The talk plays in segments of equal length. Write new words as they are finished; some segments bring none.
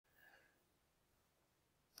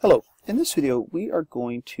Hello, in this video we are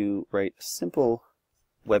going to write a simple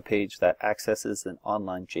web page that accesses an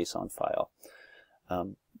online JSON file.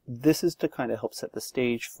 This is to kind of help set the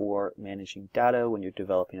stage for managing data when you're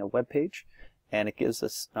developing a web page, and it gives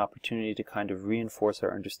us an opportunity to kind of reinforce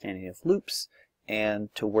our understanding of loops and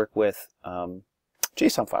to work with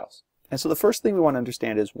JSON files. And so the first thing we want to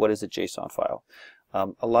understand is, what is a JSON file?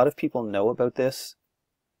 A lot of people know about this,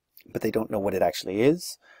 but they don't know what it actually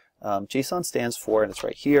is. JSON stands for, and it's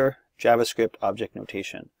right here, JavaScript Object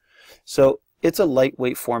Notation. So it's a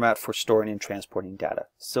lightweight format for storing and transporting data.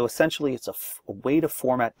 So essentially it's a way to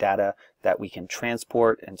format data that we can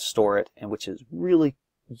transport and store it, and which is really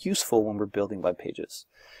useful when we're building web pages.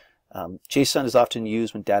 JSON is often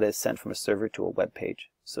used when data is sent from a server to a web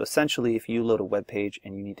page. So essentially, if you load a web page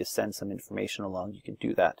and you need to send some information along, you can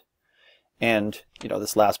do that. And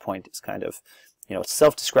this last point is kind of, it's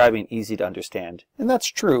self-describing, easy to understand, and that's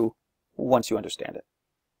true once you understand it.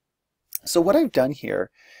 So what I've done here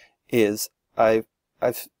is I've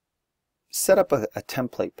set up a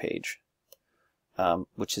template page,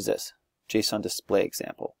 which is this JSON display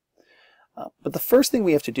example. But the first thing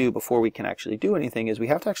we have to do before we can actually do anything is we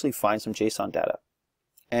have to actually find some JSON data.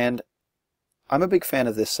 And I'm a big fan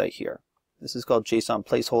of this site here. This is called JSON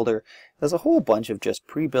Placeholder. There's a whole bunch of just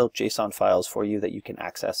pre-built JSON files for you that you can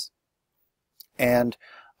access. And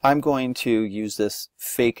I'm going to use this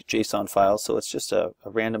fake JSON file. So it's just a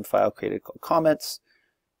random file created called comments.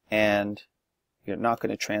 And you're not going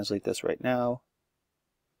to translate this right now.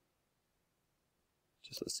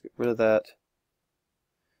 Just let's get rid of that.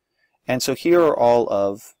 And so here are all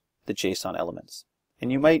of the JSON elements.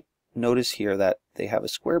 And you might notice here that they have a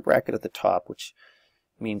square bracket at the top, which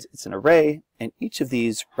means it's an array, and each of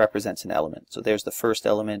these represents an element. So there's the first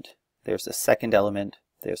element, there's the second element,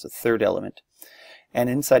 there's the third element, and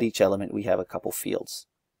inside each element we have a couple fields.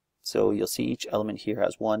 So you'll see each element here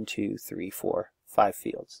has 1, 2, 3, 4, 5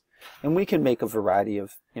 fields. And we can make a variety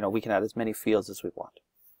of, we can add as many fields as we want.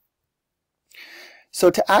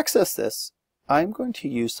 So to access this, I'm going to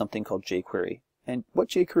use something called JQuery. And what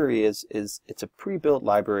JQuery is it's a pre-built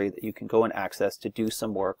library that you can go and access to do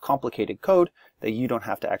some more complicated code that you don't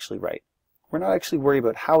have to actually write. We're not actually worried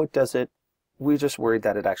about how it does it. We're just worried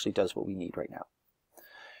that it actually does what we need right now.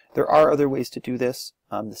 There are other ways to do this.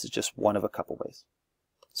 This is just one of a couple ways.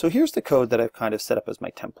 So here's the code that I've kind of set up as my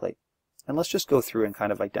template. And let's just go through and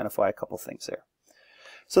kind of identify a couple things there.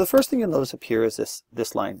 So the first thing you'll notice up here is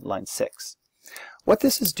this line 6. What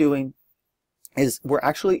this is doing is we're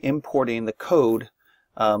actually importing the code,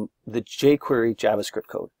 the jQuery JavaScript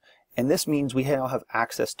code. And this means we now have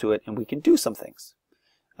access to it and we can do some things.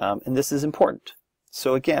 And this is important.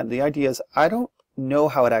 So again, the idea is I don't know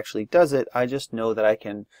how it actually does it. I just know that I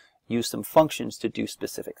can use some functions to do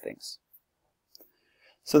specific things.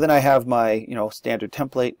 So then I have my standard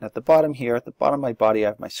template. And at the bottom here, at the bottom of my body, I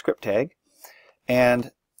have my script tag.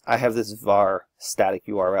 And I have this var static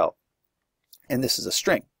URL. And this is a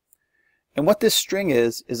string. And what this string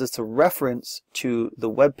is it's a reference to the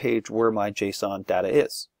web page where my JSON data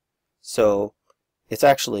is. So it's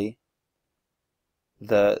actually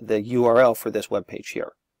the URL for this web page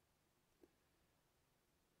here.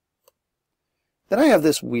 Then I have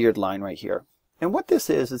this weird line right here. And what this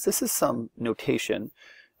is this is some notation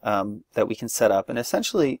that we can set up. And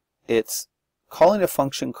essentially it's calling a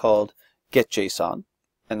function called getJSON.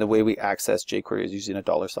 And the way we access jQuery is using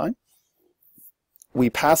a $sign. We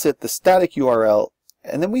pass it the static URL,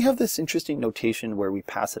 and then we have this interesting notation where we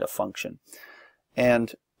pass it a function.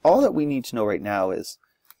 And all that we need to know right now is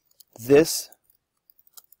this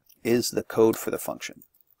is the code for the function.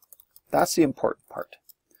 That's the important part.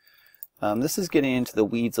 This is getting into the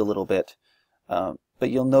weeds a little bit, but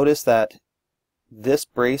you'll notice that this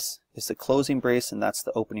brace is the closing brace and that's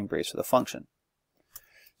the opening brace for the function.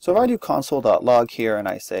 So if I do console.log here and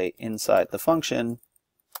I say inside the function,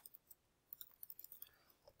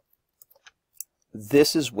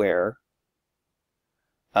 this is where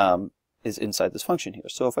is inside this function here.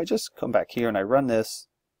 So if I just come back here and I run this,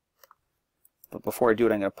 but before I do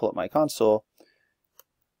it I'm going to pull up my console.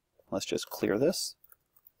 Let's just clear this.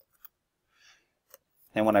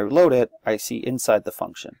 And when I load it, I see inside the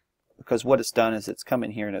function. Because what it's done is it's come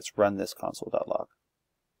in here and it's run this console.log.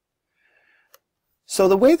 So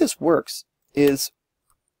the way this works is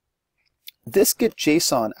this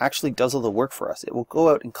getJSON actually does all the work for us. It will go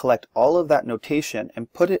out and collect all of that notation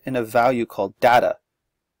and put it in a value called data.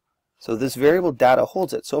 So this variable data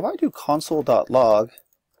holds it. So if I do console.log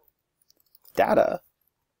data,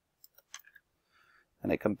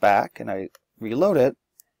 and I come back and I reload it,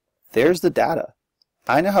 there's the data.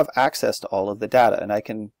 I now have access to all of the data and I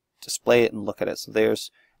can display it and look at it. So there's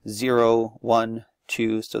 0, 1,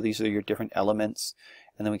 2, so these are your different elements.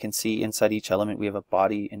 And then we can see inside each element we have a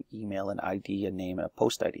body, an email, an ID, a name, and a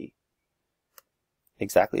post ID.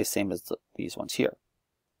 Exactly the same as these ones here.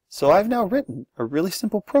 So I've now written a really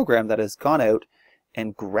simple program that has gone out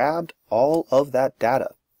and grabbed all of that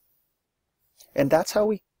data. And that's how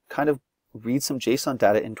we kind of read some JSON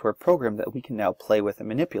data into our program that we can now play with and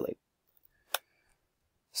manipulate.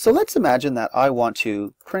 So let's imagine that I want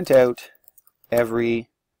to print out every,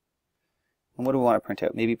 and what do we want to print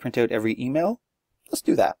out? Maybe print out every email? Let's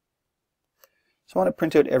do that. So I want to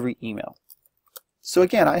print out every email. So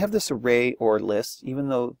again, I have this array or list, even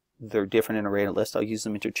though they're different in array and list, I'll use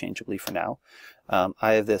them interchangeably for now.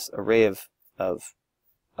 I have this array of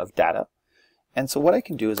data. And so what I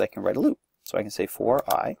can do is I can write a loop. So I can say for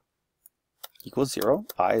I equals 0,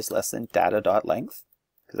 I is less than data.length,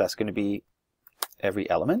 because that's going to be every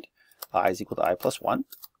element. I is equal to I plus 1.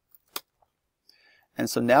 And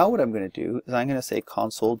so now what I'm going to do is I'm going to say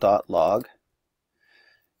console.log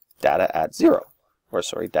data at 0, or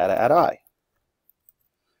sorry, data at I.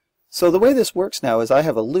 So the way this works now is I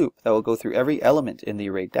have a loop that will go through every element in the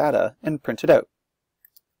array data and print it out.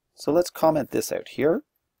 So let's comment this out here.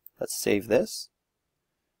 Let's save this.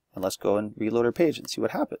 And let's go and reload our page and see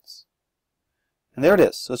what happens. And there it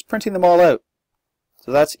is. So it's printing them all out.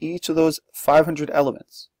 So that's each of those 500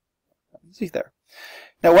 elements. See there.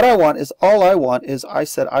 Now what I want is, I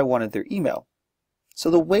said I wanted their email.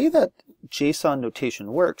 So the way that JSON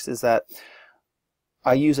notation works is that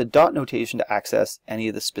I use a dot notation to access any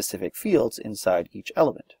of the specific fields inside each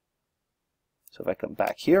element. So if I come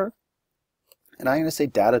back here, and I'm going to say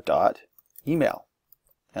data.email,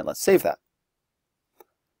 and let's save that.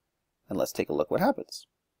 And let's take a look what happens.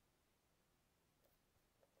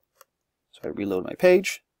 So I reload my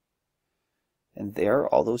page, and there are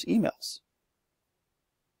all those emails.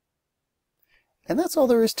 And that's all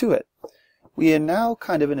there is to it. We are now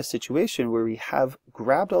kind of in a situation where we have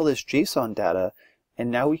grabbed all this JSON data, and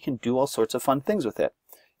now we can do all sorts of fun things with it.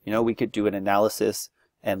 You know, we could do an analysis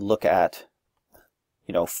and look at,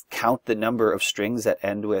 you know, count the number of strings that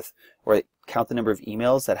end with, or count the number of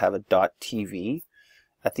emails that have a .tv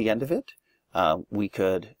at the end of it. We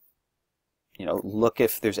could, you know, look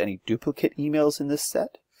if there's any duplicate emails in this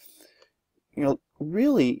set. You know,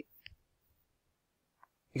 really,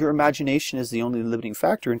 your imagination is the only limiting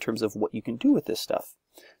factor in terms of what you can do with this stuff.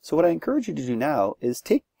 So what I encourage you to do now is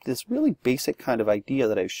take this really basic kind of idea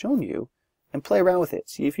that I've shown you and play around with it.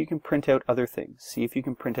 See if you can print out other things. See if you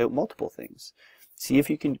can print out multiple things. See if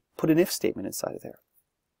you can put an if statement inside of there.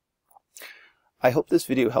 I hope this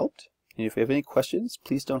video helped. And if you have any questions,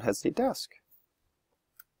 please don't hesitate to ask.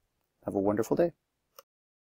 Have a wonderful day.